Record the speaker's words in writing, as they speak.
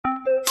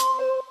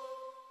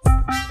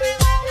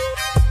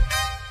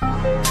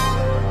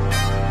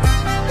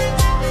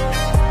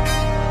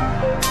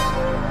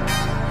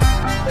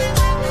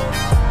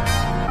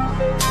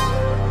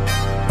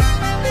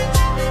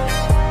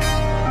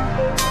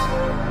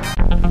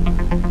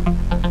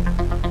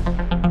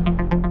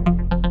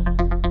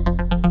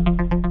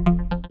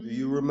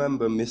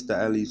remember Mr.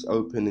 Ali's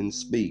opening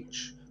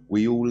speech?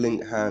 We all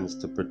linked hands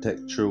to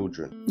protect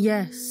children.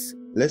 Yes.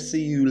 Let's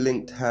see you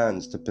linked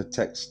hands to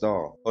protect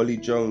Star. Holly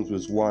Jones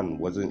was one,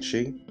 wasn't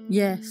she?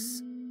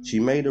 Yes. She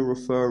made a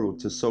referral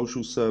to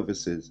social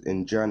services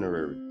in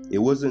January. It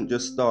wasn't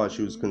just Star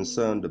she was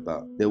concerned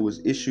about. There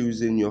was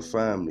issues in your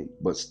family,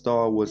 but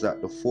Star was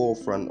at the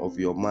forefront of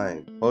your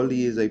mind.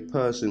 Holly is a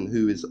person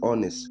who is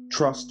honest,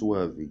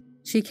 trustworthy.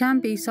 She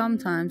can be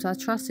sometimes. I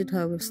trusted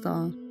her with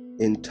Star.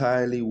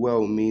 Entirely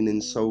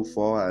well-meaning so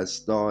far as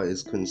Star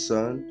is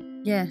concerned.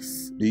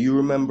 Yes. Do you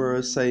remember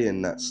her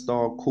saying that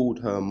Star called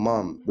her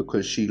mum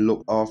because she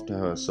looked after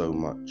her so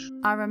much?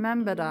 I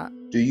remember that.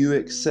 Do you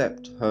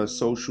accept her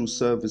social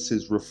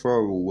services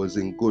referral was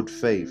in good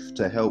faith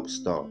to help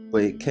Star,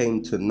 but it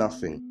came to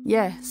nothing?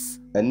 Yes.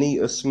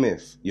 Anita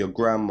Smith, your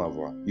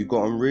grandmother, you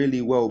got on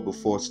really well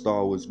before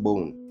Star was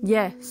born.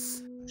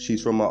 Yes.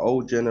 She's from our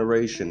old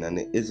generation and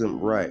it isn't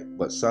right,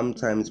 but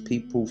sometimes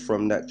people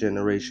from that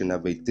generation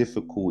have a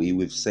difficulty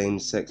with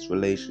same-sex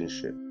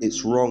relationship.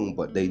 It's wrong,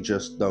 but they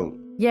just don't.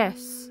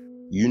 Yes.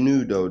 You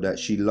knew though that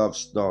she loved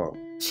Star.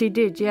 She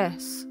did,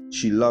 yes.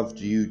 She loved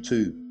you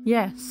too.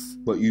 Yes.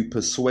 But you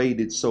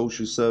persuaded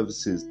social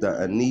services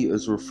that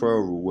Anita's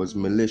referral was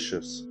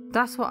malicious.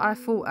 That's what I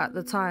thought at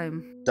the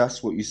time.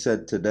 That's what you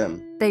said to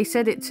them. They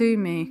said it to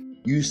me.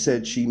 You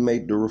said she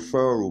made the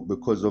referral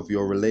because of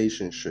your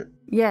relationship.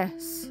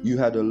 Yes. You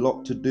had a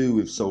lot to do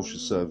with social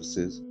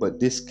services, but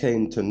this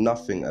came to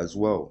nothing as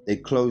well. They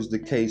closed the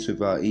case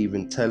without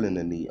even telling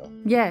Anita.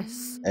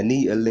 Yes.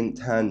 Anita linked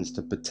hands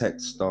to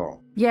protect Star.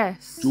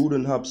 Yes.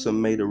 Jordan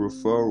Hobson made a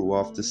referral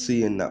after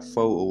seeing that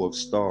photo of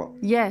Star.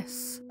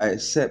 Yes. I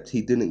accept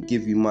he didn't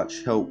give you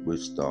much help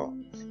with Star.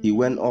 He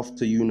went off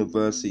to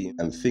university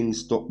and things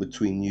stopped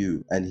between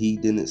you and he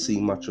didn't see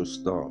much of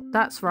Star.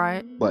 That's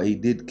right. But he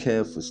did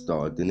care for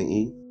Star, didn't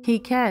he? He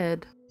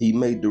cared. He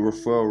made the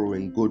referral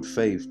in good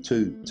faith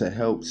too, to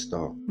help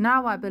Star.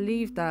 Now I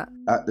believe that.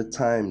 At the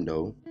time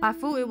though, I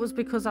thought it was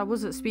because I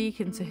wasn't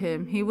speaking to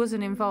him. He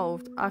wasn't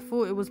involved. I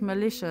thought it was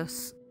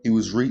malicious. he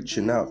was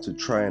reaching out to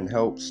try and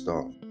help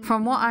Star.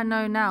 From what I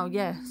know now,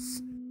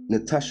 yes.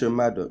 Natasha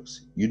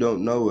Maddox, you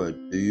don't know her,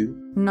 do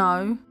you?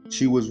 No.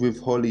 She was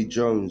with Holly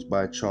Jones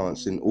by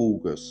chance in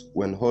August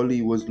when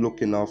Holly was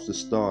looking after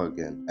Star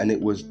again, and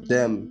it was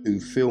them who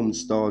filmed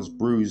Star's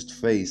bruised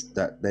face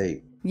that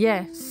day.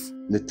 Yes.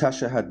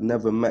 Natasha had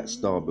never met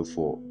Star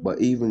before, but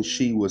even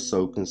she was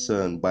so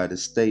concerned by the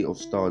state of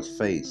Star's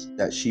face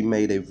that she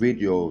made a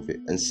video of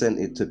it and sent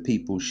it to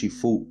people she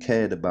thought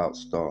cared about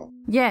Star.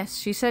 Yes,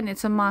 she sent it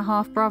to my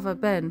half-brother,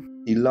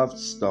 Ben. He loved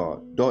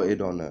Star,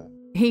 dotted on her.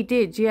 He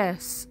did,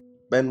 yes.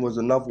 Ben was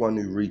another one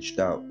who reached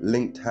out,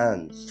 linked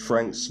hands.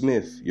 Frank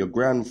Smith, your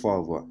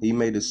grandfather, he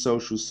made a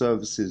social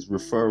services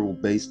referral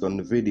based on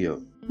the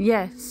video.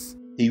 Yes.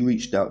 He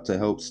reached out to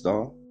help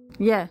Star.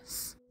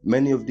 Yes.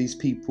 Many of these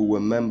people were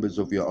members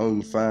of your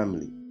own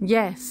family.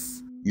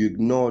 Yes. You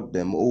ignored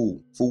them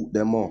all, fought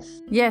them off.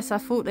 Yes, I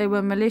thought they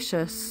were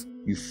malicious.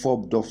 You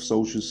fobbed off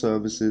social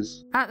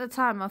services. At the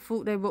time, I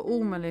thought they were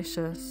all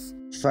malicious.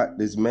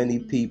 Fact is, many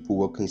people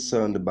were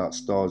concerned about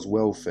Star's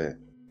welfare.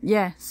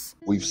 Yes.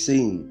 We've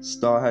seen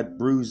Star had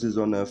bruises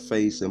on her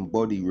face and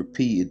body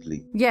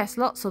repeatedly. Yes,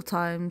 lots of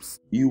times.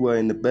 You were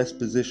in the best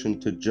position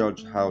to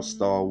judge how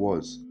Star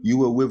was. You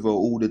were with her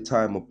all the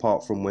time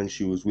apart from when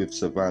she was with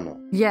Savannah.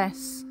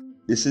 Yes.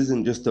 This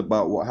isn't just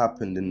about what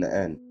happened in the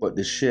end, but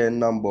the sheer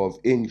number of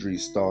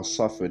injuries Star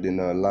suffered in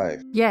her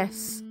life.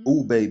 Yes.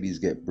 All babies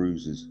get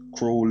bruises,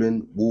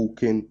 crawling,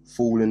 walking,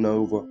 falling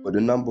over, but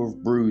the number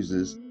of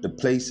bruises, the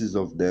places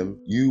of them,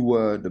 you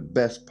were the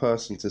best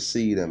person to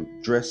see them,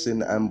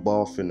 dressing and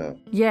bathing her.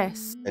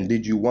 Yes. And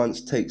did you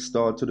once take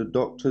Star to the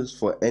doctors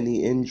for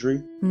any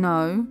injury?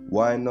 No.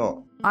 Why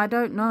not? I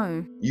don't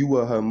know. You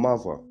were her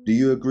mother. Do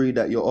you agree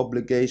that your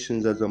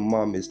obligations as a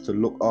mum is to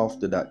look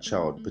after that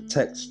child,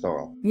 protect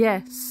Star?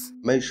 Yes.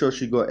 Make sure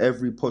she got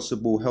every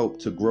possible help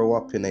to grow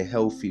up in a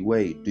healthy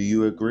way. Do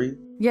you agree?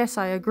 Yes,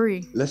 I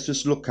agree. Let's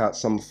just look at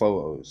some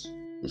photos.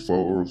 The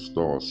photo of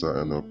Star sat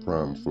in her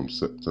pram from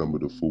September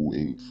the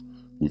 14th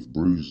with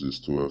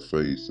bruises to her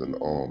face and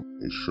arm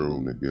is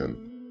shown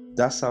again.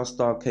 That's how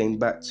Star came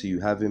back to you,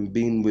 having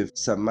been with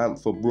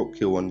Samantha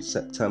Brockhill on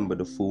September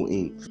the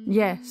 14th.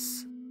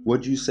 Yes.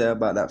 What do you say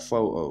about that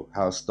photo,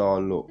 how Star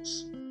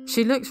looks?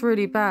 She looks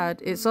really bad.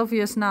 It's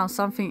obvious now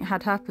something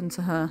had happened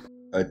to her.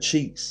 Her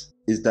cheeks,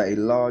 is that a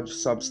large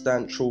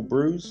substantial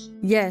bruise?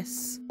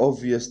 Yes.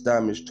 Obvious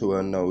damage to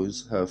her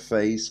nose, her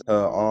face,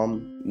 her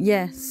arm?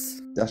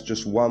 Yes. That's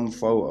just one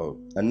photo.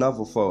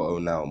 Another photo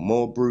now,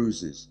 more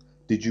bruises.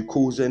 Did you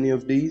cause any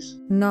of these?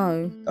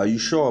 No. Are you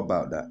sure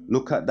about that?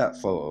 Look at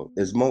that photo.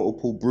 There's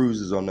multiple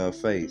bruises on her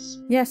face.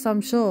 Yes,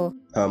 I'm sure.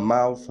 Her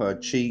mouth, her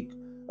cheek,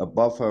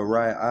 above her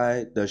right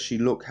eye. Does she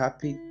look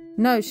happy?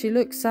 No, she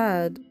looks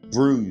sad.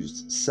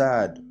 Bruised,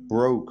 sad,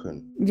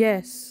 broken.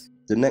 Yes.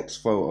 The next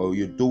photo,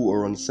 your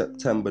daughter on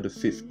September the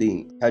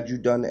 15th. Had you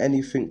done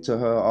anything to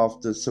her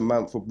after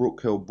Samantha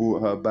Brockhill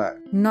brought her back?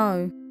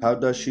 No. How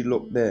does she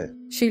look there?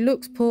 She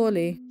looks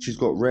poorly. She's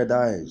got red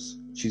eyes.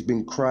 She's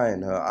been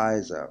crying her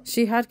eyes out.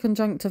 She had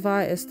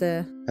conjunctivitis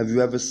there. Have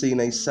you ever seen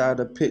a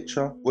sadder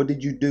picture? What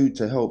did you do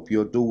to help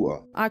your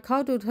daughter? I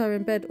cuddled her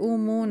in bed all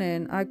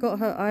morning. I got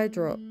her eye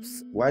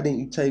drops. Why didn't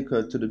you take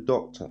her to the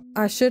doctor?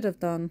 I should have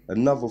done.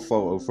 Another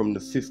photo from the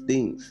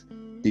 15th.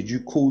 Did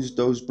you cause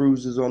those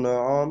bruises on her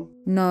arm?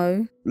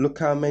 No. Look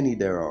how many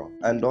there are.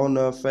 And on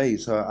her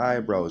face, her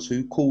eyebrows.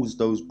 Who caused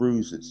those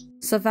bruises?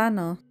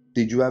 Savannah.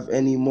 Did you have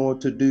any more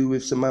to do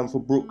with Samantha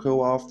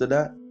Brockhill after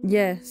that?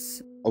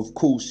 Yes. Of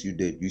course you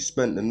did. You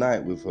spent the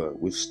night with her,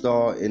 with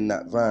Star in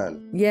that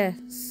van.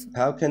 Yes.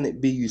 How can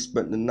it be you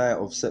spent the night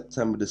of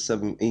September the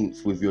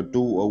 17th with your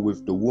daughter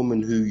with the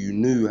woman who you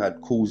knew had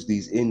caused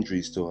these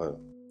injuries to her?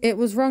 It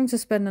was wrong to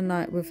spend the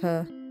night with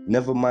her.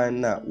 Never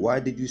mind that. Why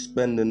did you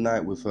spend the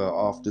night with her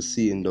after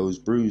seeing those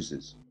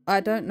bruises?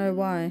 I don't know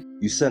why.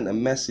 You sent a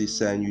message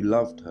saying you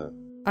loved her.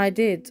 I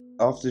did.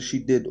 After she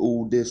did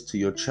all this to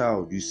your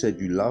child, you said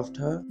you loved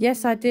her?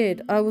 Yes, I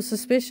did. I was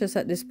suspicious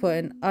at this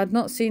point. I'd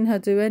not seen her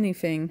do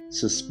anything.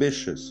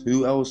 Suspicious?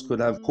 Who else could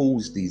have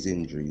caused these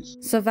injuries?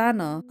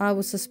 Savannah. I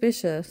was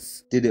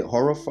suspicious. Did it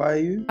horrify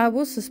you? I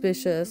was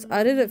suspicious.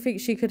 I didn't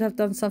think she could have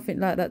done something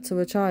like that to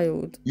a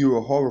child. You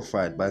were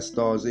horrified by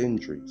Star's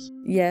injuries?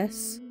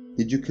 Yes.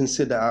 Did you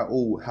consider at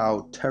all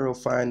how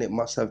terrifying it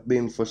must have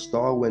been for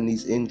Star when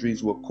these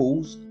injuries were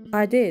caused?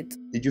 I did.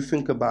 Did you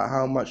think about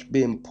how much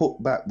being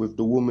put back with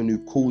the woman who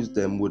caused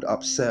them would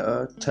upset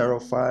her,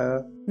 terrify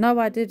her? No,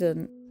 I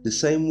didn't. The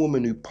same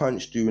woman who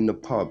punched you in the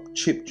pub,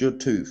 chipped your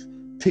tooth,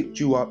 picked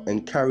you up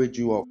and carried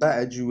you up,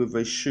 battered you with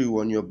a shoe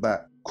on your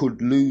back, could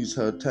lose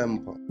her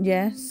temper.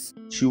 Yes.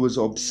 She was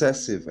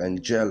obsessive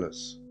and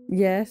jealous,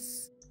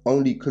 Yes.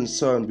 only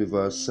concerned with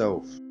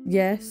herself.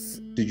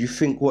 Yes. Did you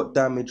think what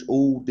damage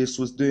all this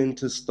was doing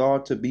to Star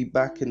to be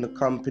back in the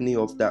company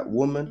of that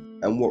woman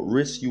and what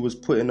risk you was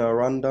putting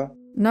her under?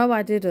 No,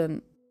 I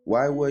didn't.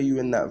 Why were you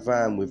in that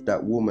van with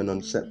that woman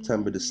on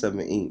September the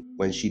 17th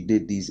when she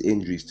did these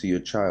injuries to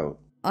your child?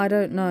 I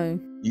don't know.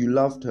 You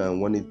loved her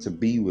and wanted to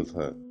be with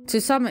her.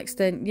 To some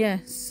extent,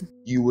 yes.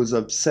 You was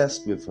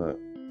obsessed with her.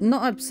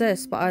 Not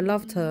obsessed, but I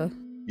loved her.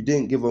 You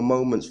didn't give a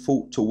moment's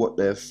thought to what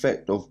the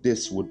effect of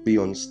this would be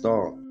on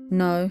Star.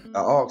 No. I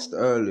asked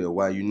earlier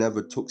why you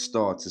never took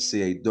Star to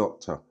see a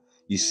doctor.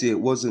 You see, it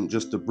wasn't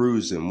just a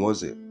bruising,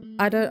 was it?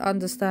 I don't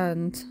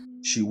understand.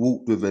 She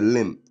walked with a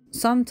limp.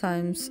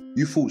 Sometimes.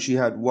 You thought she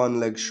had one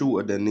leg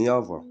shorter than the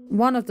other.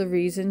 One of the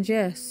reasons,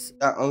 yes.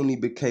 That only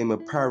became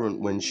apparent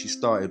when she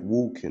started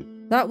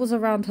walking. That was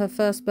around her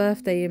first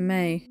birthday in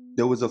May.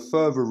 There was a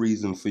further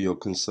reason for your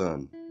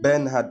concern.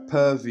 Ben had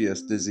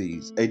pervious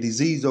disease, a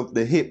disease of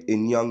the hip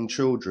in young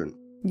children.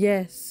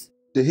 Yes.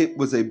 The hip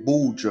was a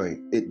ball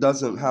joint. It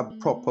doesn't have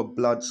proper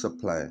blood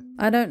supply.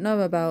 I don't know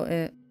about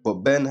it.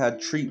 But Ben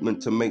had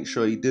treatment to make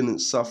sure he didn't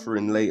suffer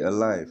in later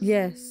life.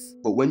 Yes.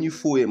 But when you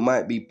thought it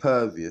might be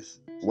pervious,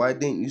 why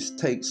didn't you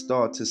take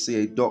Star to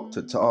see a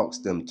doctor to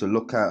ask them to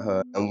look at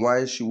her and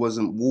why she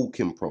wasn't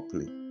walking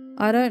properly?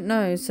 I don't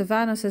know.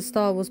 Savannah said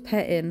Star was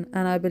petting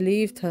and I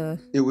believed her.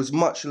 It was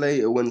much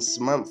later when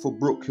Samantha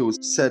Brockhill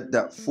said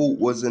that fault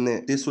wasn't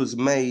it. This was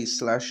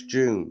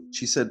May/June.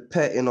 She said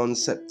petting on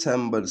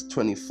September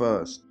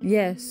 21st.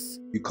 Yes.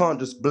 You can't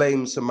just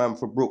blame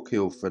Samantha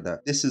Brockhill for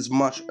that. This is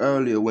much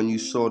earlier when you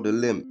saw the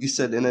limp. You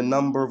said in a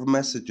number of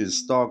messages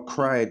Star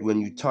cried when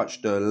you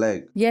touched her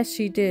leg. Yes,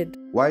 she did.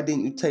 Why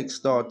didn't you take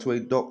Star to a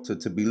doctor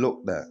to be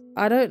looked at?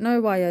 I don't know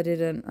why I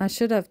didn't. I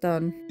should have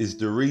done. Is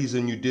the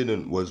reason you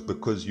didn't was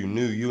because you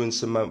knew you and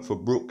Samantha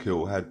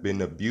Brockhill had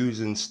been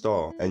abusing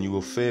Star and you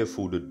were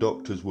fearful the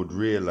doctors would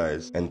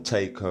realise and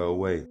take her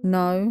away?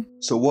 No.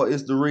 So what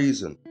is the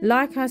reason?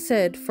 Like I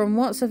said, from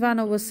what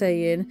Savannah was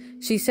saying,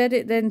 she said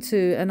it then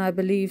too and I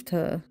believed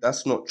her.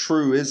 That's not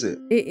true, is it?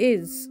 It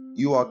is.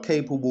 You are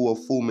capable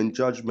of forming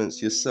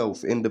judgments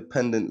yourself,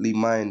 independently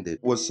minded.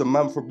 Was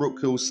Samantha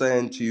Brockhill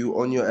saying to you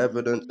on your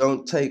evidence,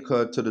 don't take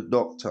her to the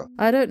doctor?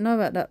 I don't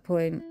know at that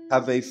point.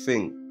 Have a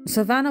think.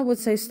 Savannah would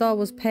say Star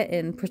was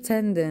petting,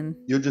 pretending.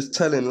 You're just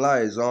telling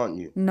lies, aren't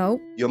you?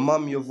 Nope. Your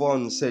mum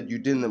Yvonne said you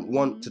didn't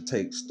want to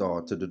take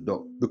Star to the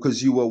doctor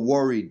because you were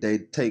worried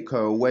they'd take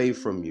her away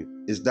from you.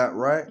 Is that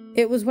right?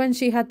 It was when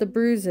she had the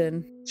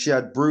bruising. She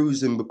had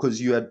bruising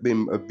because you had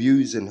been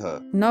abusing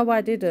her. No, I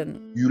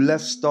didn't. You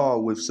left Star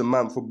with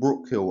Samantha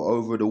Brockhill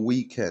over the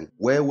weekend.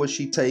 Where was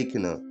she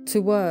taking her?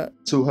 To work.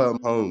 To her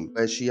home,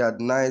 where she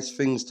had nice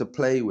things to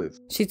play with.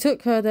 She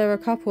took her there a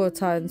couple of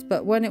times,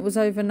 but when it was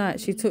overnight,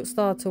 she took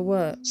Star to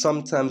work.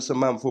 Sometimes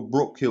Samantha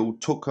Brockhill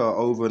took her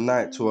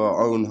overnight to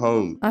her own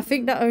home. I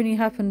think that only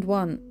happened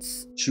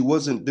once. She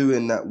wasn't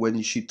doing that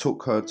when she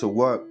took her to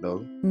work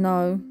though.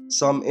 No.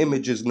 Some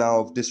images now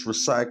of this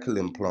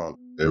recycling plant.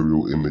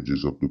 Aerial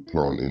images of the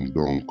plant in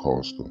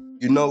Doncaster.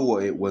 You know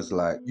what it was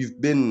like.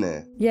 You've been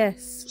there.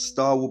 Yes.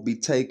 Star will be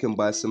taken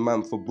by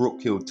Samantha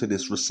Brockhill to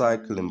this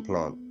recycling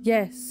plant.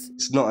 Yes.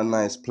 It's not a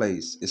nice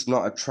place. It's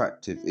not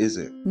attractive, is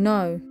it?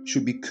 No.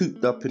 She'll be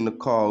cooped up in the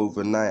car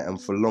overnight and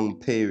for long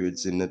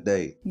periods in the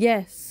day.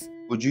 Yes.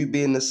 Would you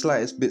be in the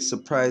slightest bit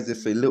surprised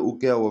if a little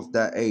girl of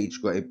that age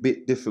got a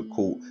bit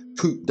difficult,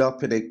 cooped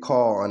up in a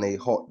car on a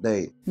hot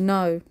day?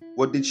 No.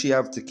 What did she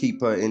have to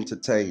keep her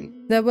entertained?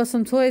 There were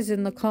some toys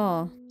in the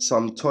car.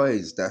 Some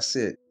toys, that's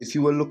it. If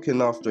you were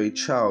looking after a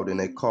child in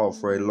a car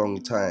for a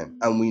long time,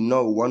 and we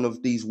know one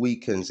of these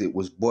weekends it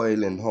was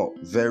boiling hot,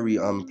 very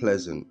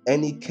unpleasant,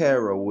 any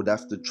carer would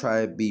have to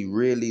try to be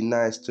really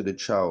nice to the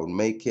child,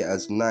 make it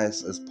as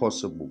nice as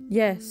possible.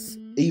 Yes.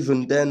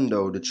 Even then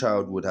though, the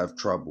child would have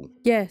trouble.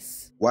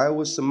 Yes. Why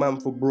was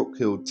Samantha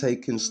Brockhill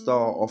taking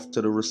Star off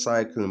to the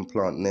recycling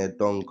plant near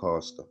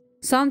Doncaster?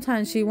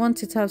 Sometimes she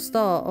wanted to have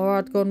Star, or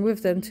I'd gone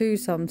with them too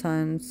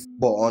sometimes.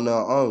 But on her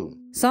own?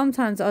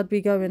 Sometimes I'd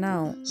be going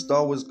out.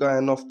 Star was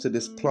going off to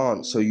this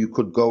plant so you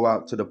could go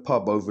out to the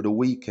pub over the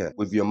weekend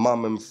with your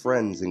mum and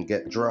friends and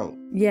get drunk.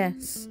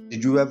 Yes.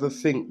 Did you ever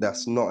think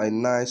that's not a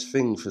nice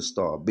thing for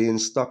Star, being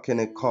stuck in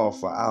a car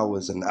for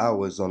hours and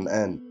hours on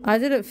end? I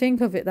didn't think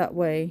of it that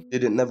way.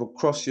 Did it never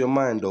cross your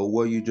mind, or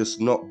were you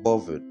just not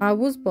bothered? I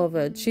was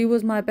bothered. She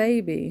was my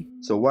baby.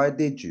 So why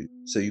did you?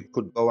 So you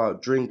could go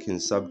out drinking,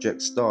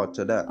 subject Star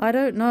to that? I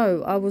don't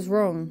know. I was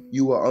wrong.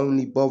 You were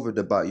only bothered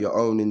about your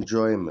own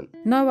enjoyment.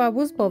 No, I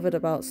was bothered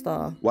about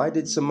Star. Why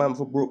did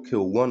Samantha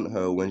Brockhill want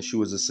her when she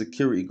was a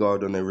security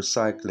guard on a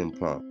recycling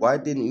plant? Why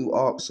didn't you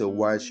ask her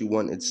why she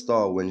wanted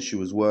Star when she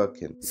was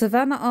working?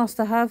 Savannah asked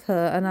to have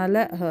her and I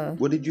let her.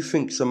 What did you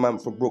think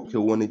Samantha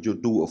Brockhill wanted your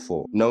daughter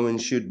for, knowing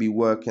she'd be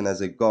working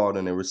as a guard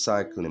on a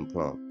recycling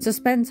plant? To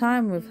spend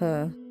time with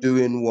her.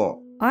 Doing what?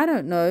 I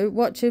don't know.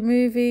 Watching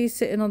movies,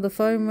 sitting on the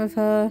phone with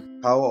her.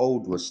 How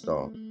old was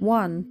Star?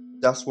 1.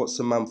 That's what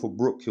Samantha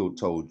Brockhill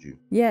told you.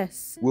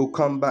 Yes. We'll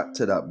come back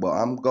to that, but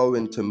I'm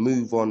going to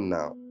move on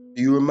now.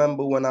 Do you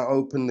remember when I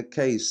opened the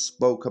case,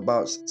 spoke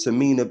about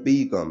Samina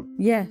Begum?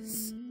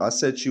 Yes. I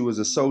said she was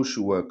a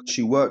social worker.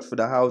 She worked for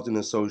the housing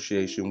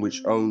association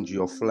which owned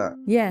your flat.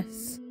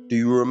 Yes. Do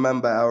you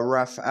remember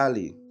Araf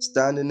Ali,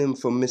 standing in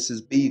for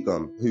Mrs.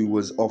 Begum, who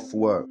was off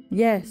work?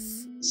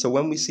 Yes. So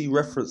when we see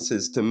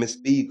references to Miss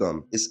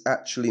Begum, it's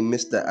actually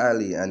Mr.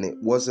 Ali and it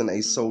wasn't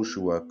a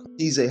social worker.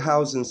 He's a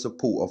housing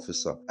support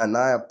officer, and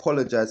I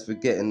apologise for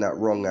getting that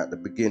wrong at the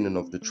beginning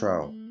of the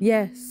trial.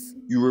 Yes.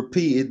 You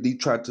repeatedly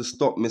tried to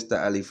stop Mr.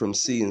 Ali from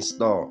seeing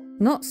Star.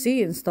 Not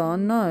seeing Star,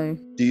 no.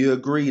 Do you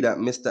agree that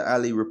Mr.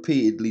 Ali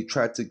repeatedly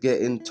tried to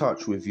get in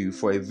touch with you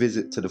for a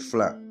visit to the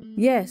flat?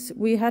 Yes,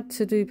 we had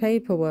to do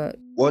paperwork.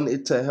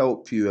 Wanted to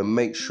help you and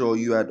make sure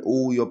you had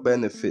all your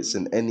benefits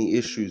and any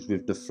issues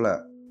with the flat?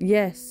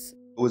 Yes.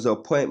 There was an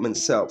appointment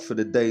set up for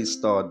the day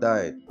Star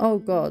died. Oh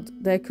God,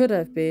 there could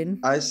have been.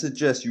 I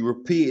suggest you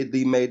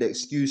repeatedly made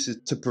excuses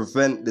to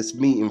prevent this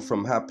meeting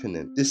from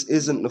happening. This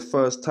isn't the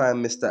first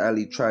time Mr.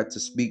 Ali tried to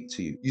speak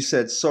to you. You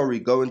said, sorry,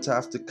 going to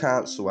have to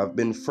cancel. I've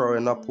been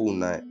throwing up all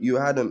night. You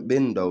hadn't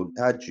been though,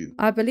 had you?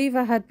 I believe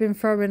I had been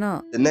throwing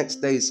up. The next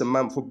day,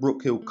 Samantha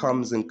Brockhill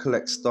comes and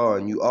collects Star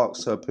and you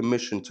ask her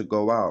permission to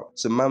go out.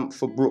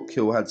 Samantha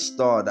Brockhill had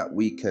Star that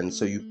weekend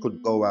so you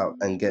could go out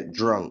and get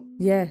drunk.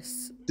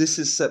 Yes. This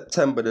is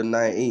September the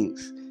 19th.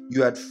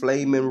 You had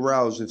flaming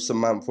rows with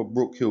Samantha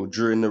Brockhill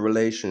during the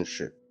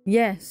relationship.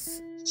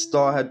 Yes.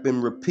 Star had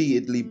been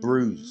repeatedly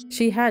bruised.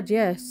 She had,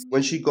 yes.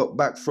 When she got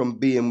back from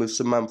being with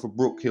Samantha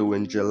Brockhill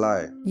in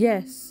July.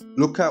 Yes.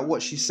 Look at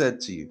what she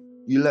said to you.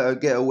 You let her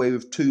get away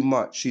with too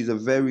much. She's a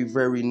very,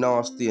 very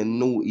nasty and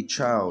naughty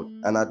child,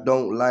 and I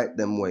don't like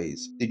them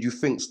ways. Did you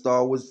think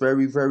Star was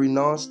very, very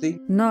nasty?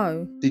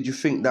 No. Did you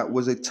think that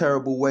was a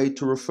terrible way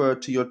to refer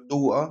to your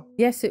daughter?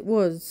 Yes, it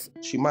was.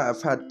 She might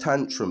have had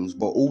tantrums,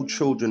 but all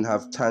children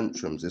have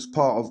tantrums. It's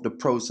part of the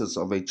process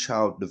of a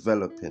child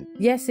developing.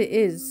 Yes, it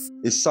is.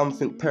 It's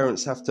something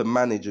parents have to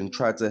manage and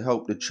try to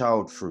help the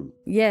child through.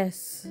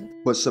 Yes.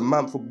 But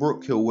Samantha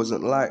Brockhill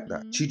wasn't like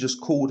that. She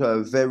just called her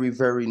a very,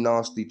 very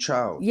nasty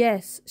child.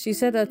 Yes, she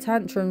said her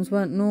tantrums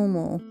weren't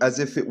normal. As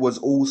if it was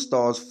all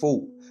Star's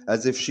fault.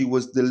 As if she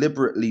was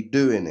deliberately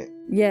doing it.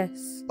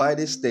 Yes. By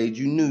this stage,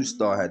 you knew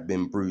Star had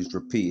been bruised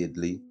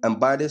repeatedly, and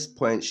by this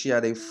point, she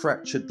had a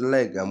fractured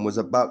leg and was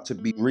about to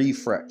be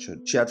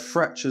refractured. She had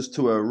fractures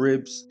to her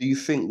ribs. Do you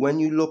think when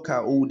you look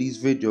at all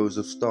these videos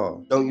of Star,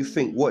 don't you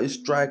think what is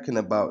striking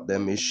about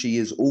them is she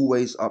is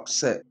always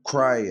upset,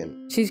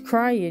 crying? She's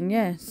crying,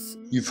 yes.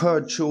 You've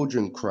heard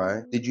children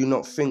cry. Did you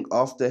not think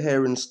after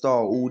hearing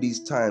Star all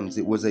these times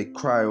it was a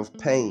cry of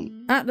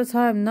pain? At the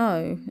time,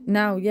 no.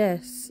 Now,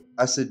 yes.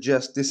 I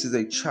suggest this is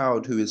a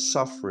child who is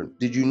suffering.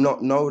 Did you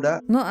not know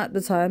that? Not at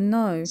the time,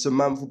 no.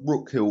 Samantha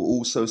Brockhill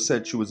also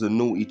said she was a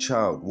naughty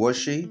child, was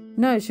she?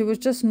 No, she was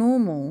just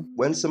normal.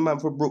 When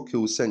Samantha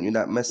Brockhill sent you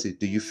that message,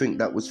 do you think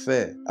that was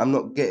fair? I'm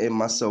not getting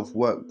myself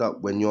worked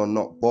up when you're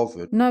not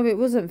bothered. No, it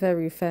wasn't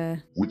very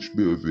fair. Which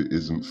bit of it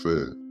isn't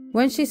fair?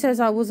 When she says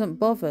I wasn't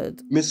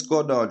bothered. Miss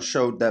Goddard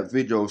showed that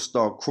video of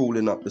Star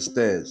crawling up the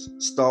stairs.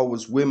 Star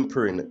was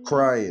whimpering,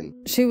 crying.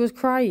 She was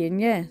crying,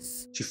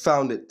 yes. She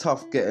found it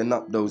tough getting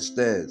up those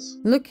stairs.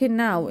 Looking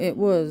now, it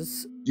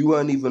was. You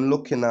weren't even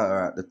looking at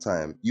her at the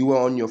time. You were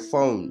on your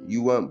phone.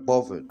 You weren't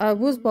bothered. I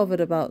was bothered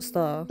about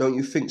Star. Don't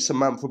you think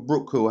Samantha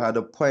Brockhill had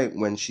a point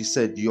when she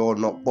said you're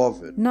not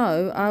bothered?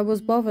 No, I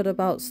was bothered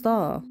about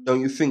Star.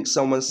 Don't you think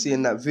someone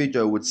seeing that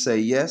video would say,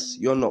 yes,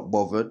 you're not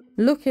bothered?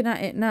 Looking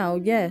at it now,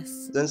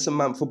 yes. Then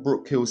Samantha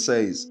Brockhill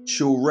says,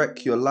 she'll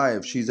wreck your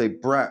life. She's a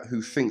brat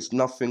who thinks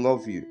nothing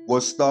of you.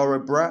 Was Star a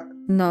brat?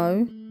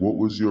 No. What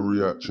was your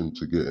reaction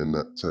to getting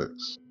that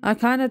text? I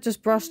kind of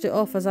just brushed it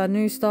off as I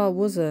knew Star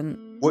wasn't.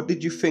 What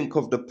did you think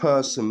of the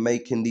person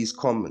making these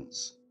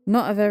comments?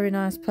 Not a very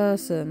nice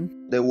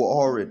person. They were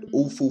horrid,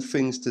 awful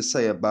things to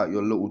say about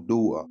your little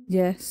daughter.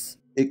 Yes.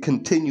 It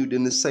continued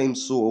in the same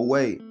sort of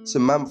way.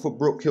 Samantha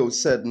Brockhill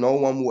said no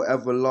one will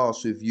ever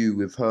last with you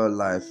with her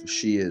life as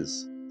she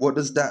is. What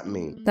does that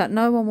mean? That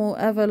no one will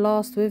ever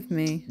last with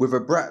me. With a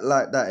brat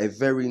like that, a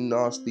very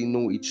nasty,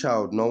 naughty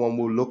child, no one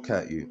will look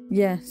at you.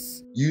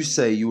 Yes. You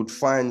say you would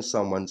find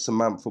someone,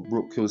 Samantha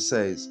Brockhill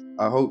says.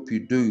 I hope you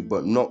do,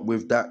 but not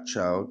with that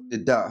child.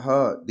 Did that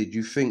hurt? Did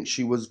you think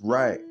she was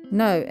right?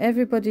 No,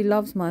 everybody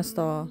loves my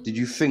Star. Did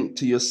you think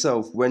to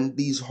yourself, when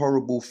these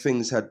horrible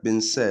things had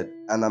been said,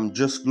 and I'm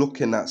just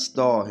looking at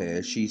Star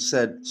here, she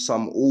said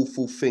some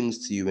awful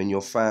things to you and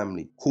your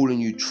family, calling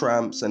you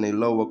tramps and a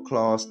lower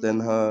class than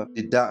her.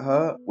 Did that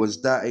hurt?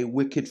 Was that a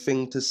wicked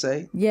thing to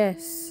say?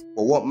 Yes.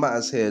 But what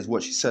matters here is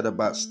what she said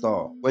about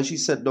Star. When she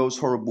said those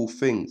horrible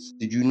things,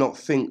 did you not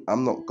think,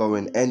 I'm not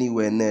going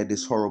anywhere near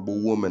this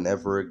horrible woman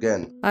ever again?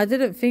 I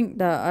didn't think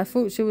that. I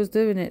thought she was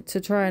doing it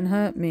to try and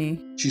hurt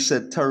me. She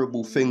said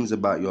terrible things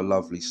about your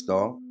lovely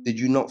Star. Did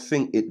you not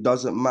think it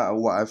doesn't matter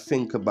what I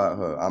think about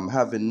her? I'm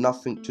having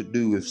nothing to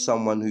do with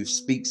someone who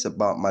speaks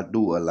about my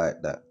daughter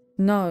like that.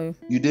 No.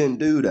 You didn't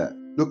do that.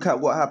 Look at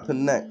what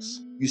happened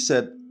next. You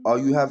said, are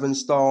you having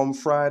Star on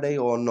Friday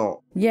or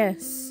not?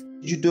 Yes.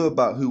 Did you do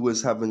about who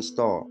was having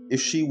Star?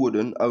 If she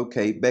wouldn't,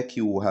 okay,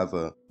 Becky will have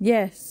her.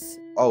 Yes.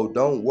 Oh,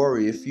 don't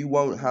worry, if you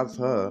won't have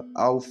her,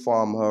 I'll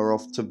farm her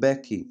off to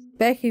Becky.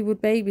 Becky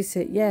would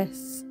babysit,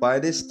 yes. By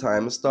this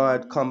time, Star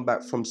had come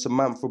back from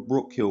Samantha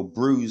Brockhill,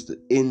 bruised,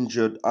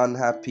 injured,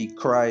 unhappy,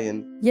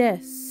 crying.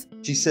 Yes.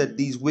 She said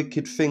these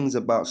wicked things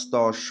about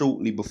Star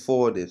shortly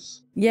before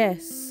this.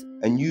 Yes.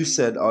 And you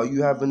said, are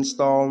you having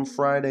Star on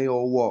Friday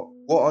or what?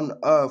 What on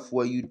earth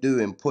were you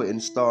doing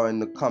putting Star in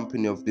the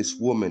company of this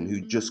woman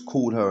who just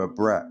called her a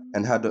brat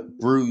and had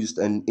bruised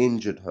and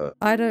injured her?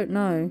 I don't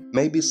know.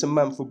 Maybe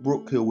Samantha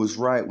Brockhill was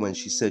right when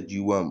she said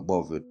you weren't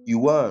bothered. You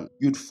weren't.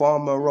 You'd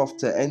farm her off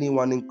to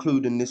anyone,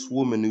 including this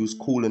woman who's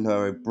calling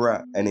her a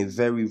brat and a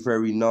very,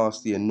 very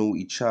nasty and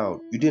naughty child.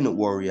 You didn't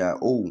worry at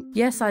all.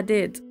 Yes, I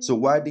did. So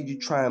why did you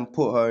try and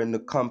put her in the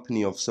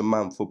company of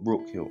Samantha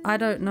Brockhill? I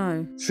don't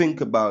know.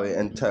 Think about it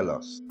and tell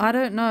us. I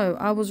don't know.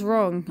 I was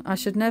wrong. I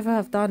should never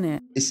have done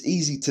it. It's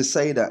easy to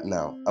say that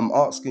now. I'm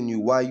asking you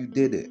why you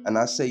did it, and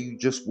I say you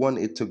just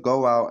wanted to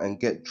go out and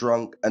get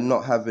drunk and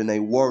not having a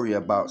worry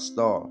about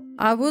Star.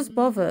 I was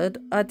bothered.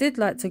 I did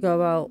like to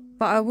go out,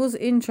 but I was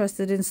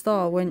interested in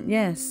Star when,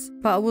 yes,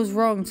 but I was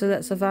wrong to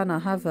let Savannah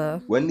have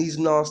her. When these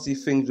nasty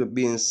things were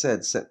being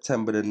said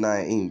September the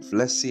 19th,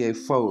 let's see a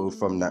photo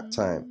from that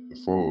time. The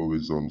photo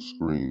is on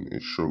screen.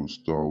 It shows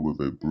Star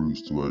with a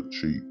bruise to her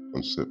cheek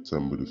on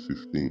September the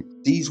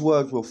 15th. These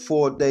words were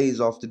 4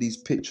 days after these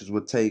pictures were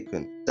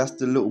taken. That's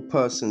the little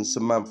person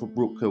Samantha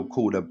Brockhill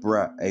called a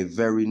brat, a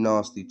very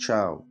nasty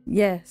child.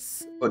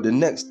 Yes. But the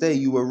next day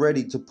you were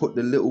ready to put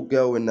the little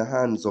girl in the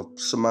hands of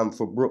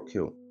Samantha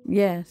Brockhill.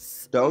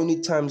 Yes. The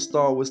only time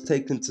Star was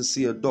taken to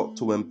see a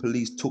doctor when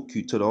police took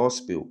you to the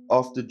hospital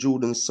after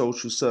Jordan's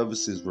social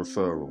services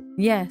referral.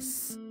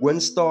 Yes.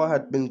 When Star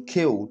had been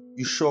killed,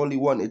 you surely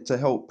wanted to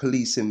help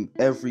police in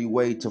every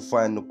way to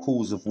find the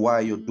cause of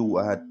why your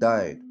daughter had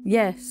died.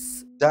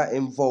 Yes. That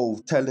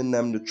involved telling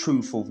them the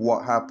truth of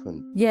what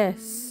happened.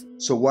 Yes.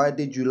 So why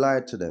did you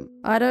lie to them?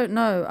 I don't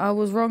know. I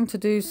was wrong to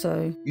do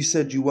so. You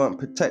said you weren't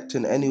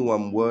protecting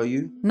anyone, were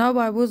you? No,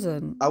 I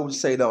wasn't. I would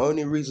say the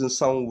only reason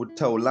someone would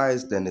tell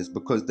lies then is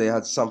because they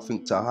had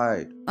something to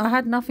hide. I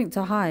had nothing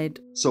to hide.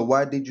 So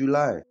why did you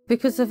lie?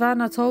 Because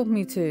Savannah told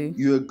me to.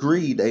 You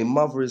agreed a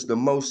mother is the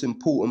most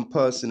important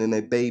person in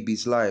a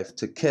baby's life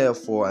to care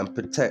for and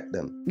protect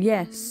them.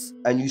 Yes.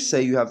 And you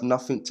say you have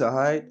nothing to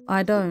hide?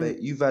 I don't.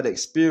 You've had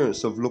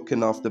experience of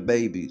looking after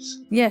babies.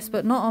 Yes,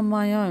 but not on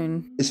my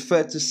own. It's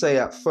fair to say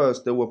at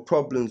first there were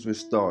problems with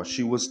Star.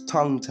 She was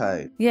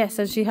tongue-tied. Yes,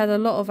 and she had a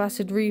lot of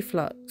acid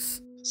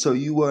reflux. So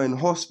you were in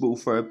hospital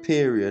for a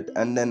period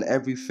and then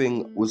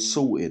everything was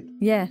sorted.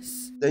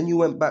 Yes. Then you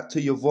went back to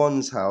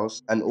Yvonne's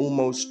house and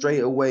almost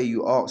straight away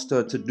you asked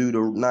her to do the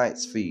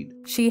night's feed.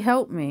 She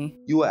helped me.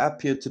 You were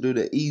happier to do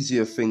the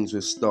easier things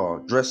with Star,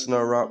 dressing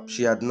her up,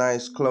 she had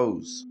nice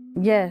clothes.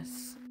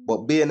 Yes.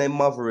 But being a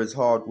mother is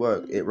hard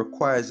work. It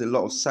requires a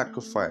lot of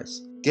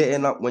sacrifice.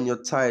 Getting up when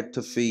you're tired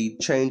to feed,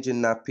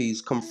 changing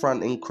nappies,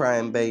 confronting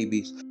crying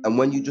babies, and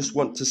when you just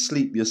want to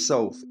sleep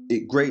yourself,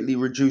 it greatly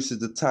reduces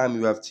the time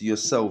you have to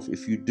yourself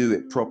if you do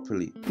it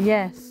properly.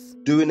 Yes.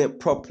 Doing it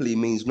properly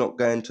means not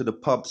going to the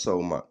pub so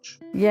much.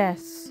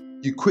 Yes.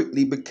 You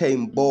quickly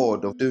became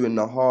bored of doing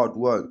the hard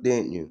work,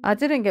 didn't you? I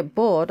didn't get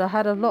bored, I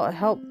had a lot of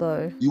help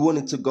though. You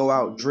wanted to go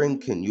out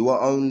drinking. You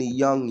were only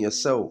young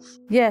yourself.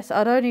 Yes,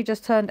 I'd only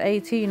just turned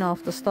 18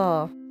 after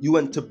Star. You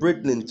went to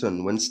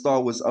Bridlington when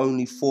Star was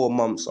only 4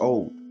 months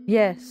old.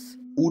 Yes.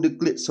 All the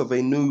glitz of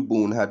a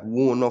newborn had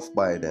worn off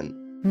by then.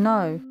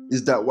 No.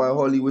 Is that why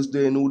Holly was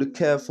doing all the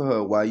care for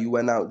her while you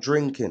went out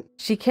drinking?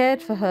 She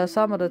cared for her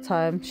some of the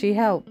time, she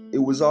helped. It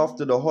was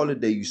after the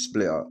holiday you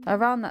split up.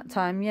 Around that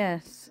time,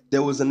 yes.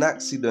 There was an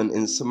accident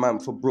in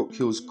Samantha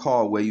Brockhill's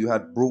car where you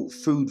had brought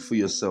food for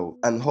yourself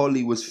and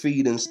Holly was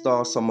feeding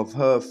Star some of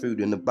her food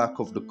in the back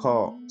of the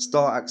car.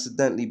 Star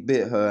accidentally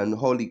bit her and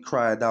Holly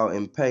cried out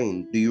in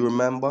pain. Do you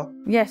remember?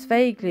 Yes,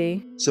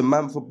 vaguely.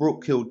 Samantha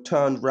Brockhill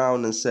turned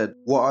round and said,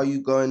 "What are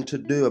you going to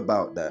do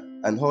about that?"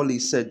 And Holly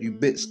said you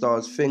bit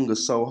Star's finger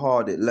so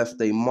hard it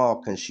left a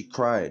mark and she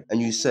cried. And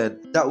you said,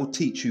 "That will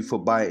teach you for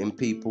biting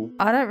people."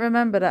 I don't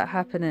remember that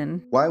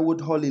happening. Why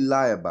would Holly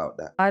lie about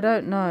that? I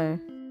don't know.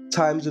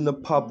 Times in the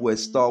pub where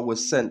Star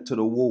was sent to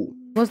the wall.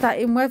 Was that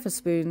in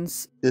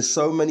Wetherspoons? There's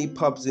so many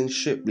pubs in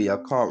Shipley I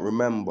can't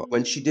remember.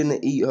 When she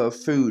didn't eat her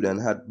food and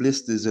had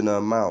blisters in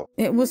her mouth.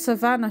 It was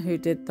Savannah who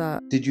did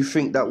that. Did you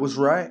think that was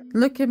right?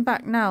 Looking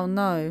back now,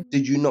 no.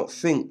 Did you not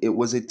think it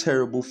was a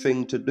terrible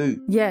thing to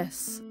do?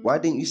 Yes. Why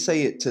didn't you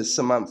say it to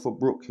Samantha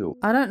Brockhill?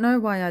 I don't know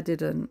why I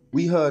didn't.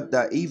 We heard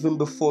that even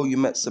before you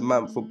met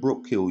Samantha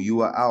Brockhill, you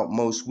were out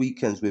most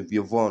weekends with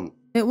Yvonne.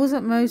 It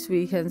wasn't most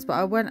weekends, but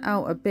I went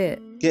out a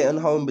bit.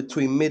 Getting home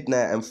between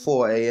midnight and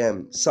 4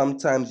 a.m.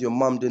 Sometimes your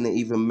mum didn't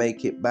even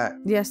make it back.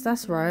 Yes,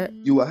 that's right.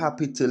 You were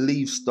happy to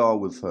leave Star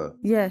with her.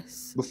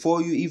 Yes.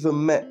 Before you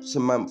even met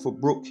Samantha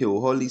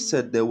Brockhill, Holly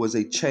said there was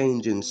a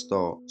change in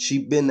Star.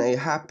 She'd been a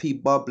happy,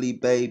 bubbly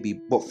baby,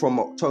 but from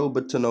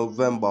October to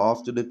November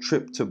after the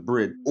trip to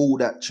Brid, all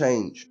that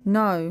changed.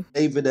 No.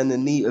 David and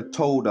Anita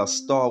told us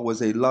Star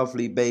was a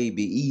lovely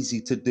baby, easy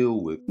to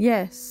deal with.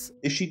 Yes.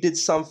 If she did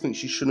something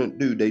she shouldn't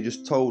do, they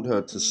just told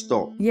her to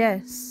stop.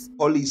 Yes.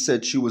 Holly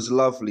said she was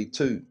lovely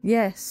too.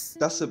 Yes.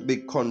 That's a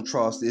big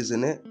contrast,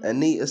 isn't it?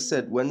 Anita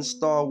said when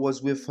Star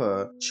was with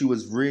her, she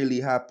was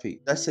really happy.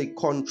 That's a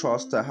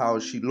contrast to how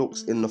she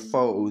looks in the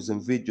photos and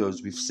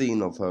videos we've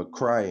seen of her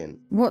crying.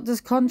 What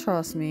does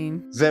contrast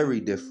mean? Very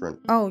different.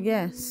 Oh,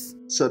 yes.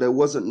 So there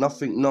wasn't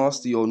nothing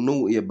nasty or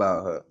naughty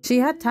about her. She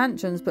had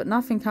tantrums, but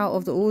nothing out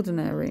of the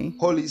ordinary.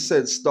 Holly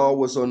said Star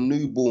was on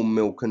newborn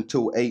milk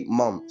until 8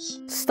 months.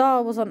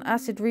 Star was on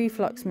acid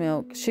reflux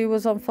milk. She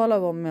was on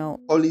follow-on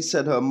milk. Holly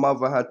said her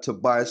mother had to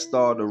buy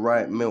Star the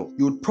right milk.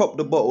 You would prop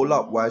the bottle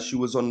up while she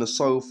was on the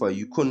sofa.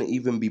 You couldn't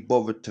even be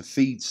bothered to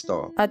feed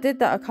Star. I did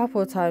that a couple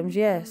of times,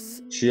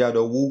 yes. She had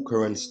a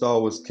walker and Star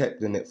was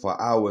kept in it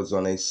for hours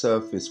on a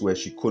surface where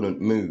she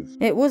couldn't move.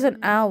 It wasn't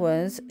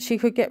hours. She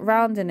could get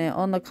round in it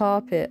on the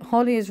carpet.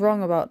 Holly is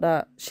wrong about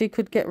that. She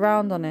could get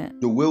round on it.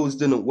 The wheels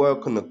didn't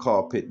work on the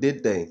carpet,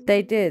 did they?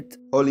 They did.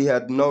 Holly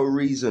had no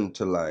reason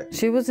to lie.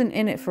 She wasn't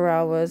in it for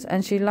hours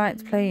and she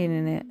liked playing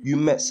in it. You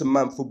met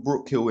Samantha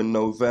Brockhill in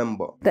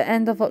November. The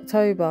end of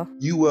October.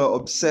 You were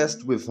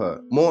obsessed with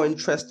her, more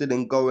interested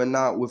in going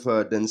out with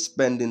her than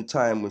spending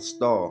time with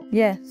Star.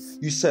 Yes.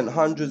 You sent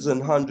hundreds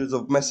and hundreds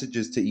of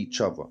messages to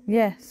each other.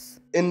 Yes.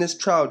 In this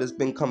trial, there's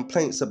been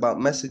complaints about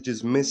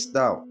messages missed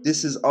out.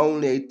 This is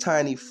only a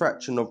tiny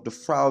fraction of the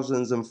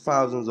thousands and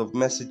thousands of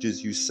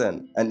messages you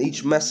sent. And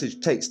each message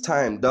takes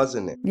time,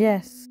 doesn't it?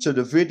 Yes. So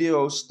the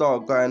video of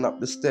Star going up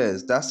the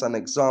stairs, that's an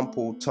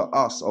example to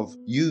us of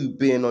you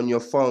being on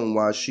your phone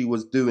while she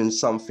was doing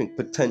something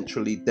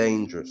potentially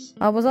dangerous.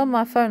 I was on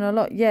my phone a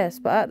lot, yes,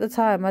 but at the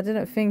time I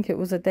didn't think it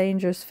was a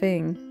dangerous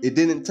thing. It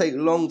didn't take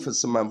long for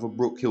Samantha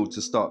Brockhill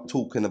to start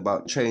talking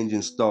about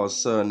changing Star's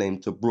surname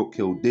to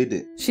Brockhill, did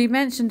it? She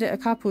mentioned it a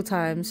couple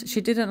times.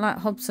 She didn't like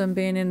Hobson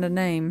being in the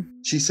name.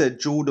 She said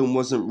Jordan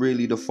wasn't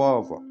really the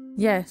father.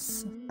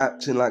 Yes.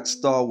 Acting like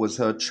Star was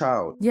her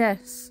child.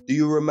 Yes. Do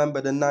you remember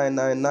the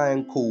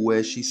 999 call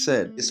where she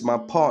said, "It's my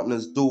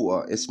partner's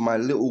daughter, it's my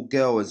little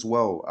girl as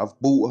well, I've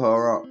brought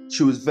her up."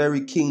 She was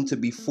very keen to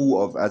be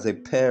thought of as a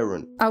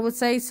parent. I would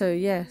say so,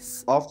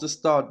 yes. After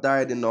Star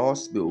died in the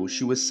hospital,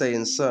 she was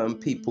saying certain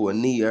people,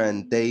 Anita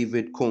and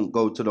David, couldn't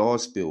go to the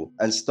hospital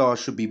and Star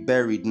should be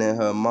buried near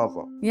her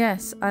mother.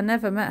 Yes, I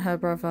never met her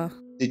brother.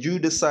 Did you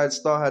decide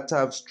Star had to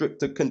have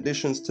stricter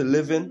conditions to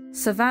live in?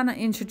 Savannah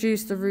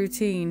introduced the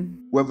routine.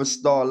 Whether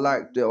Star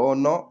liked it or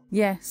not?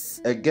 Yes.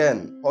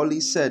 Again, Holly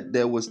said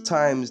there was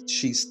times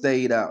she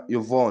stayed at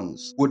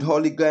Yvonne's. Would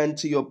Holly go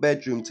into your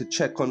bedroom to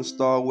check on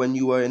Star when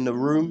you were in the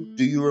room?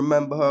 Do you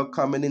remember her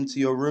coming into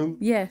your room?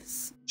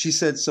 Yes. She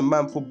said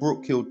Samantha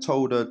Brockhill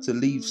told her to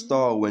leave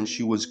Star when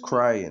she was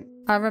crying.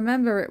 I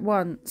remember it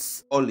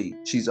once. Holly,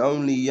 she's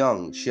only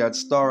young. She had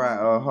Star at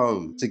her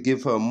home to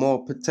give her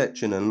more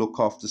protection and look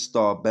after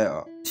Star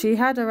better. She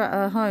had her at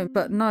her home,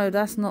 but no,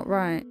 that's not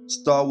right.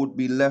 Star would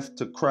be left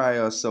to cry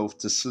herself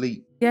to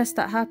sleep. Yes,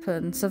 that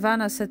happened.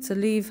 Savannah said to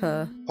leave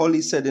her.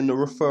 Holly said in the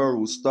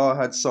referral Star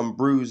had some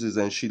bruises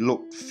and she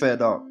looked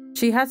fed up.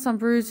 She had some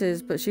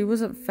bruises, but she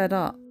wasn't fed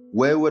up.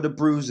 Where were the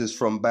bruises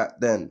from back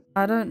then?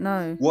 I don't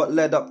know. What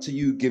led up to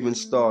you giving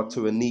Star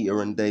to Anita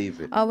and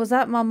David? I was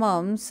at my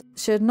mum's.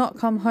 She had not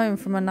come home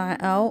from a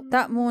night out.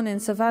 That morning,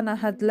 Savannah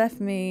had left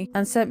me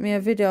and sent me a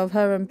video of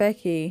her and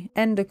Becky,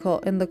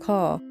 Endicott, in the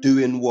car.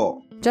 Doing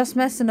what? Just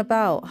messing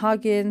about,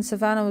 hugging.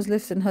 Savannah was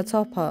lifting her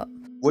top up.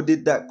 What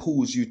did that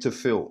cause you to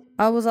feel?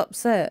 I was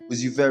upset.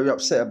 Was you very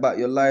upset about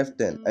your life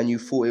then? And you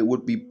thought it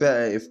would be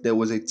better if there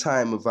was a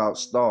time without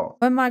Star?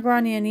 When my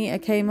granny Anita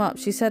came up,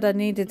 she said I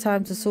needed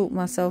time to sort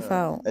myself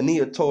out.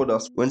 Anita told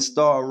us when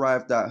Star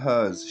arrived at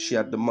hers, she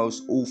had the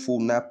most awful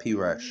nappy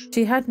rash.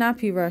 She had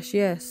nappy rash,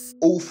 yes.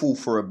 Awful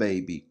for a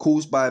baby,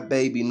 caused by a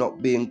baby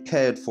not being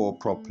cared for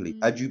properly.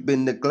 Had you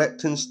been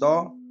neglecting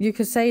Star? You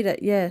could say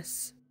that,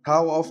 yes.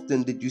 How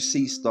often did you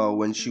see Star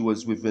when she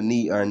was with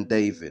Anita and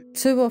David?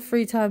 2 or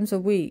 3 times a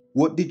week.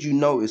 What did you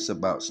notice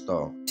about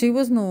Star? She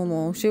was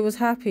normal. She was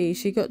happy.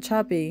 She got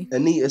chubby.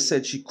 Anita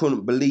said she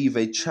couldn't believe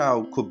a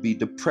child could be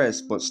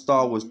depressed, but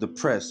Star was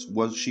depressed.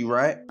 Was she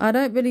right? I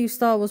don't believe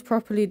Star was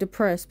properly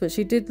depressed, but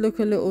she did look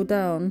a little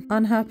down,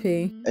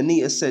 unhappy.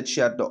 Anita said she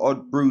had the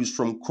odd bruise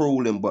from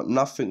crawling, but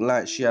nothing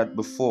like she had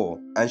before.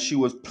 And she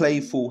was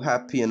playful,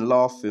 happy and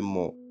laughing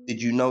more.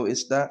 Did you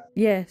notice that?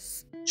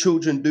 Yes.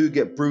 Children do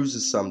get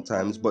bruises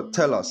sometimes, but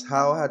tell us,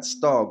 how had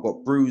Star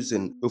got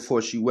bruising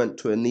before she went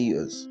to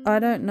Anita's? I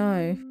don't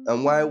know.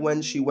 And why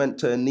when she went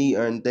to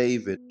Anita and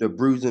David, the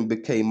bruising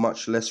became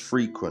much less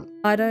frequent?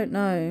 I don't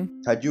know.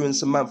 Had you and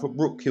Samantha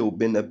Brockhill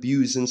been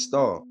abusing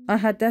Star? I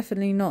had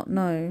definitely not,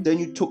 no. Then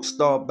you took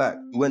Star back,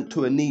 went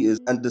to Anita's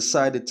and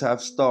decided to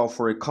have Star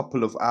for a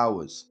couple of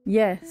hours.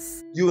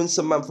 Yes. You and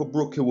Samantha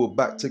Brockhill were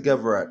back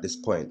together at this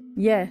point.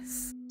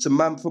 Yes.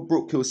 Samantha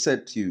Brockhill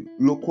said to you,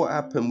 look what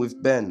happened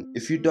with Ben.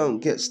 If you don't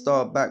get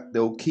Star back,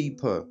 they'll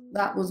keep her.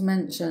 That was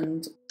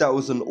mentioned. That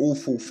was an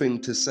awful thing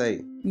to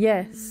say.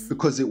 Yes.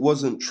 Because it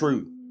wasn't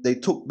true. They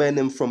took Ben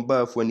in from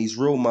birth when his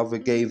real mother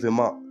gave him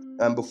up.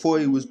 And before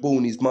he was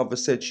born, his mother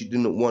said she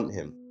didn't want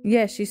him.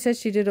 Yes, she said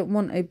she didn't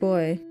want a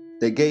boy.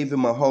 They gave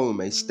him a home,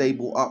 a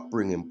stable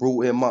upbringing,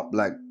 brought him up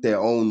like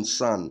their own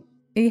son.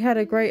 He had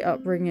a great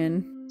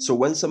upbringing. So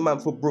when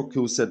Samantha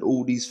Brockhill said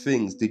all these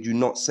things, did you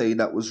not say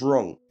that was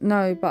wrong?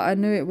 No, but I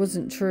knew it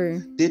wasn't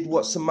true. Did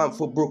what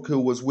Samantha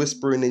Brockhill was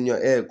whispering in your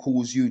ear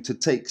cause you to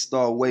take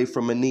Star away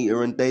from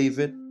Anita and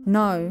David?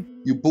 No.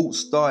 You bought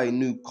Star a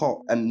new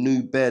cot and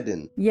new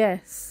bedding.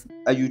 Yes.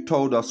 And you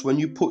told us when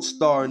you put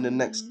Star in the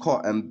next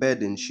cot and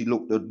bedding, she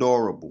looked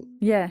adorable.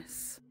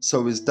 Yes.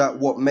 So is that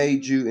what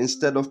made you,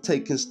 instead of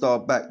taking Star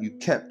back, you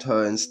kept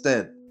her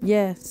instead?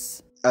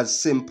 Yes. As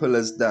simple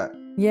as that.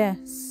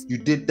 Yes. You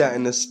did that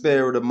in the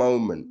spare of the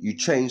moment. You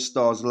changed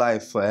Star's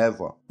life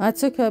forever. I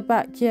took her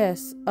back,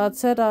 yes. I'd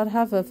said I'd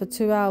have her for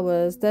 2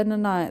 hours, then a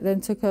night, then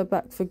took her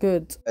back for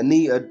good.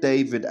 Anita,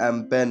 David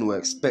and Ben were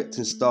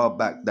expecting Star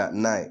back that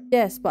night.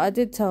 Yes, but I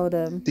did tell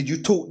them. Did you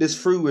talk this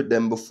through with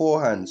them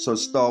beforehand so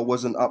Star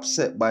wasn't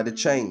upset by the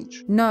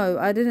change? No,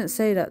 I didn't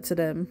say that to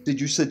them. Did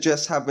you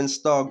suggest having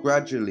Star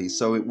gradually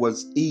so it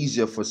was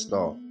easier for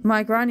Star?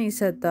 My granny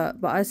said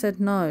that, but I said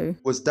no.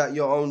 Was that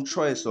your own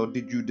choice or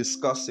did you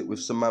discuss it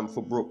with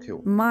Samantha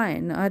Brockhill?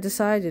 Mine, I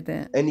decided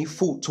it. Any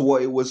thought to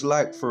what it was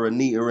like for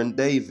Anita and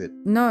David?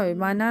 No,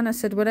 my nana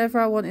said whenever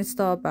I wanted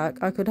Star back,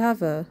 I could have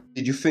her.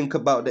 Did you think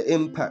about the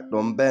impact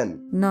on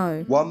Ben?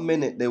 No. 1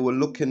 minute they were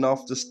looking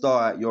after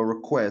Star at your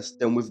request,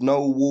 then with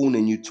no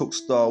warning you took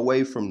Star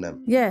away from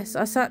them. Yes,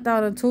 I sat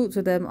down and talked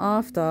to them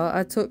after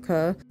I took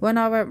her, when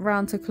I went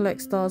round to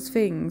collect Star's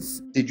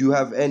things. Did you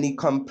have any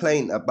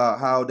complaint about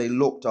how they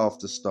looked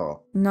after Star?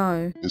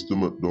 No. Mr.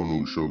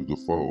 McDonald shows the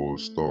photo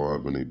of Star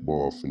having a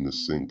bath in the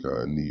sink at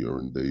Anita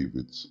and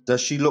David's.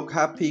 Does she look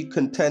happy,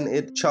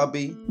 contented,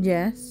 chubby?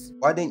 Yes.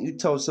 Why didn't you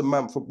tell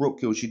Samantha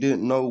Brockhill she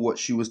didn't know what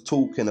she was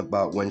talking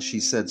about when she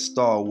said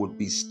Star would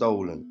be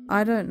stolen?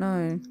 I don't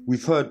know.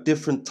 We've heard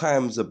different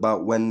times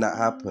about when that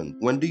happened.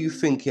 When do you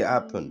think it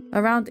happened?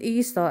 Around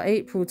Easter,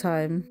 April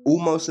time.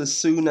 Almost as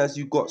soon as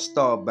you got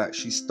Star back,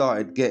 she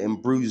started getting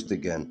bruised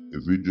again. A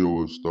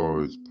video of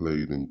Star is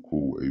played in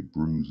court. A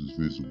bruise is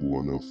visible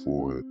on her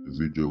forehead.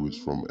 The video is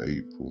from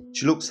April.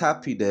 She looks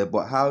happy there,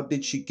 but how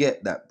did she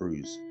get that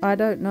bruise? I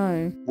don't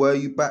know. Were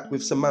you back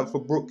with Samantha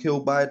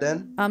Brockhill by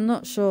then? I'm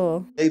not sure.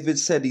 David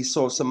said he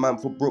saw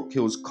Samantha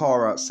Brockhill's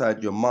car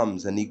outside your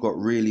mum's and he got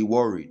really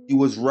worried. He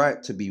was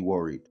right to be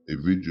worried. A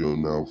video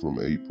now from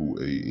April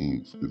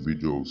 18th. The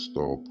video of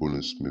Star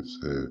pulling Smith's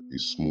hair. A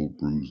small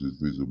bruise is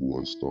visible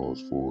on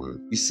Star's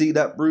forehead. You see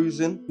that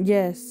bruising?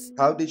 Yes.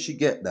 How did she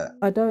get that?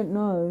 I don't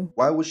know.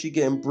 Why was she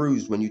getting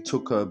bruised when you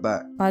took her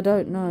back? I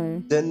don't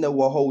know. Then there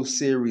were a whole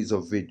series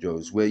of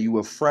videos where you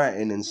were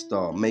frightening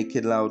Star,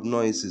 making loud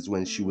noises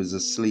when she was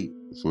asleep.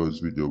 The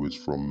first video is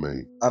from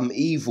May. I'm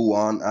evil,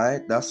 aren't I?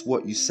 That's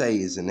what you say,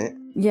 isn't it?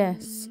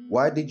 Yes.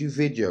 Why did you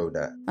video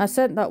that? I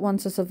sent that one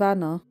to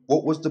Savannah.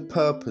 What was the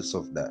purpose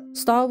of that?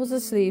 Star was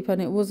asleep and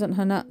it wasn't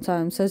her nap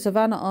time, so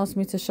Savannah asked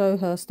me to show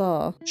her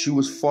Star. She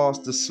was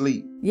fast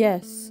asleep.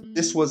 Yes.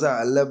 This was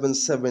at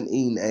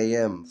 11:17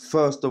 a.m.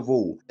 First of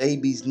all,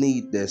 babies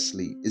need their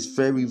sleep. It's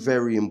very,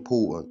 very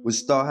important. Was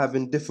Star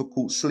having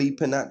difficult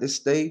sleeping at this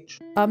stage?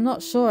 I'm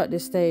not sure at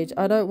this stage.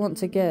 I don't want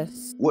to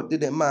guess. What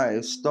did it matter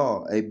if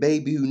Star, a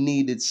baby who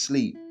needed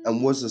sleep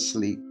and was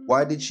asleep,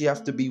 why did she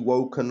have to be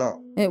woken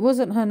up? It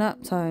wasn't her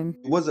nap time.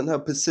 It wasn't her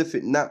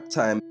Pacific nap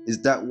time. Is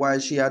that why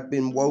she had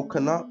been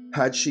woken up?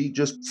 Had she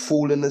just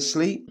fallen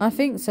asleep? I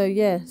think so,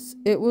 yes.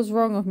 It was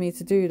wrong of me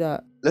to do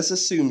that. Let's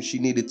assume she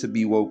needed to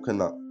be woken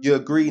up. You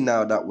agree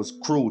now that was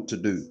cruel to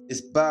do.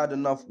 It's bad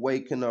enough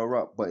waking her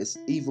up, but it's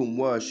even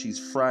worse she's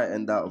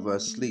frightened out of her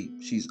sleep.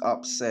 She's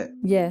upset.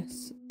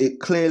 Yes. It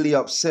clearly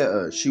upset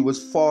her. She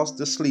was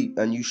fast asleep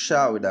and you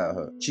shouted at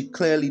her. She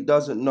clearly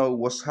doesn't know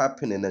what's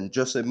happening and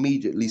just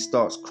immediately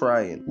starts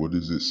crying. What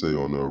does it say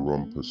on her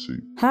romper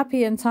suit?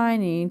 Happy and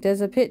tiny.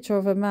 There's a picture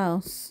of a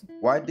mouse.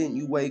 Why didn't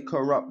you wake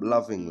her up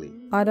lovingly?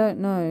 I don't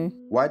know.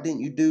 Why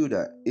didn't you do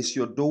that? It's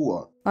your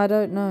daughter. I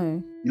don't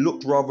know. You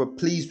looked rather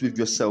pleased with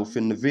yourself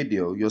in the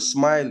video. You're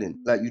smiling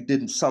like you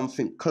did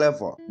something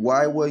clever.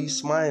 Why were you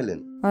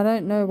smiling? I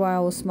don't know why I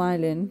was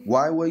smiling.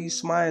 Why were you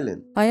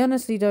smiling? I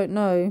honestly don't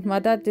know. My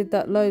dad did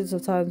that loads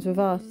of times with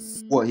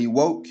us. What, he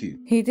woke you?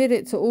 He did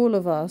it to all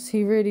of us.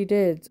 He really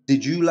did.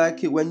 Did you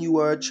like it when you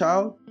were a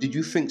child? Did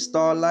you think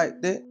Star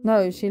liked it?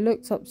 No, she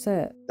looked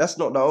upset. That's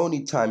not the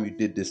only time you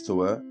did this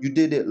to her. You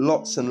did it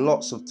lots and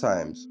lots of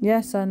times.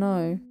 Yes, I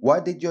know. Why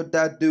did your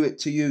dad do it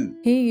to you?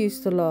 He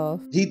used to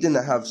laugh. He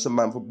didn't have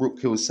Samantha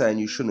Brockhill saying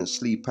you shouldn't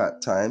sleep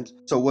at times.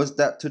 So was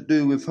that to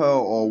do with her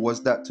or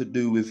was that to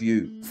do with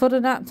you? For the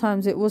nap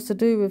times it was to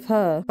do with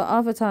her, but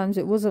other times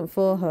it wasn't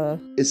for her.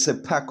 It's a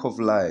pack of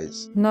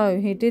lies. No,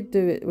 he did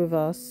do it with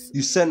us.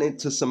 You sent it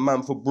to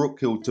Samantha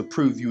Brockhill to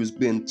prove you was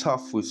being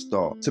tough with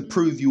Star, to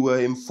prove you were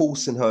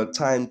enforcing her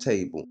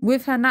timetable.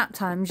 With her nap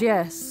times,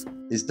 yes.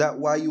 Is that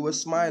why you were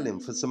smiling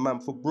for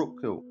Samantha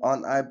Brockhill?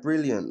 Aren't I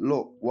brilliant?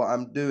 Look what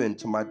I'm doing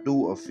to my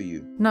daughter for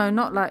you. No,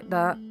 not like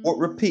that. What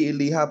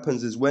repeatedly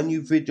happens is when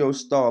you video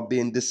Star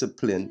being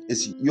disciplined,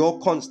 is you're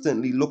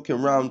constantly looking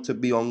around to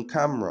be on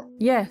camera.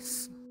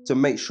 Yes. To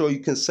make sure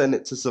you can send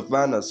it to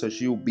Savannah so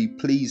she'll be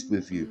pleased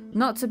with you.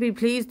 Not to be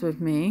pleased with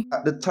me.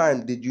 At the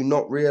time, did you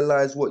not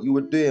realize what you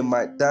were doing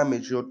might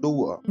damage your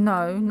daughter?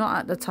 No, not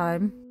at the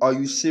time. Are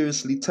you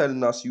seriously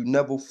telling us you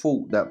never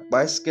thought that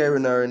by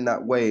scaring her in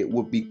that way it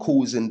would be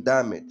causing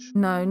damage?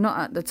 No, not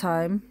at the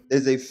time.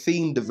 There's a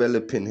theme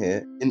developing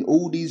here. In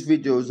all these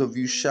videos of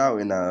you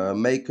shouting at her,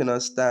 making her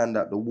stand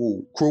at the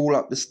wall, crawl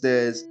up the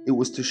stairs, it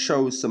was to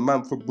show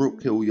Samantha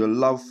Brockhill your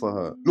love for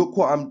her. Look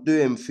what I'm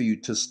doing for you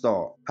to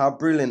start. How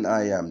brilliant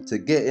I am to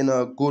get in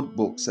her good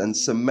books and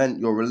cement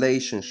your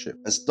relationship.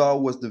 And Star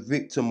was the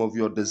victim of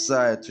your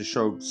desire to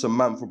show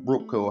Samantha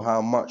Brockhill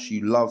how much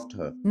you loved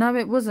her. No,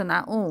 it wasn't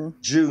at all.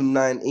 June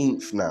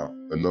 19th now.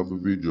 Another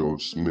video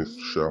of Smith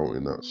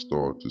shouting at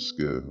Star to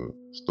scare her.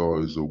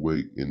 Star is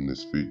awake in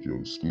this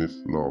video. Smith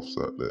laughs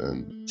at the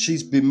end.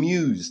 She's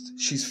bemused.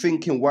 She's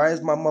thinking, why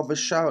is my mother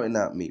shouting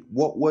at me?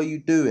 What were you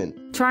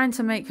doing? Trying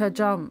to make her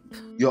jump.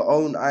 Your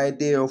own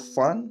idea of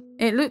fun?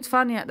 It looked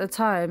funny at the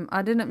time.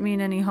 I didn't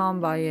mean any harm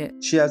by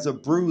it. She has a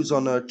bruise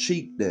on her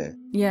cheek there.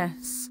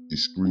 Yes. A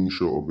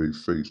screenshot of a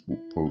Facebook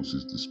post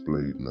is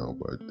displayed now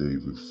by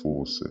David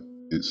Fawcett.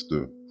 It's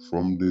the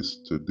 "From this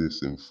to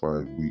this in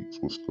 5 weeks,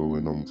 what's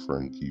going on,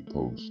 Frankie"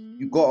 post.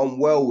 You got on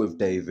well with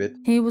David.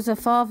 He was a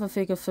father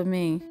figure for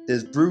me.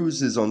 There's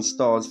bruises on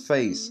Star's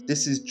face.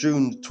 This is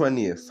June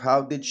 20th.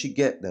 How did she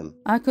get them?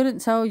 I couldn't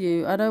tell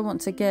you. I don't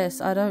want to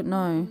guess. I don't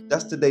know.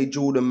 That's the day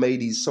Jordan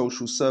made his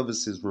social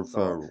services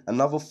referral.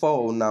 Another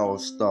photo now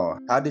of Star.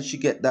 How did she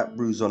get that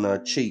bruise on her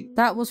cheek?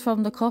 That was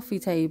from the coffee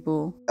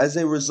table. As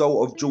a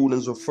result of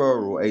Jordan's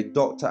referral, a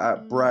doctor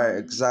at Briar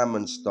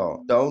examined Star.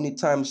 The only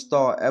time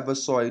Star ever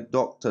saw a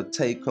doctor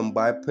taken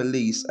by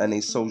police and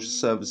a social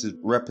services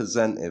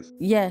representative.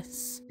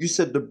 Yes. You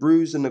said the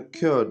bruising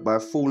occurred by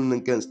falling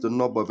against the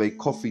knob of a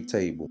coffee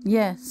table.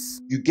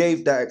 Yes. You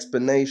gave that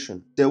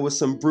explanation. There were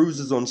some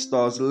bruises on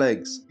Star's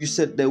legs. You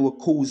said they were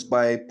caused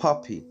by a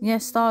puppy.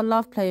 Yes, Star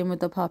loved playing with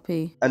the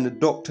puppy. And the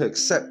doctor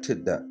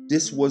accepted that.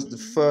 This was the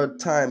third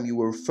time you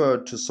were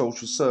referred to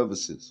social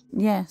services.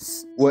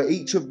 Yes. Were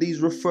each of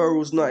these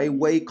referrals not a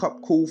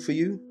wake-up call for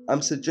you?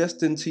 I'm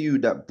suggesting to you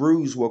that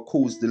bruises were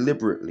caused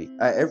deliberately.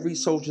 At every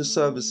social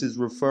services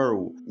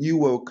referral, you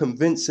were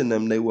convincing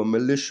them they were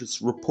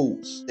malicious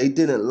reports. They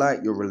didn't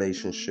like your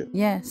relationship.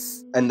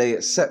 Yes. And they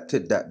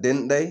accepted that,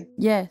 didn't they?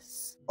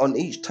 Yes. On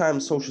each time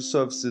social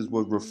services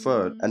was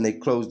referred and they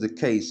closed the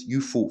case,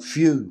 you thought,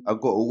 phew, I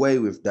got away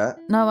with that.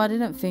 No, I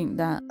didn't think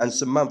that. And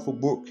Samantha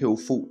Brockhill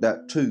thought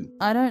that too.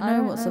 I don't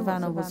know what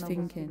Savannah was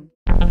thinking.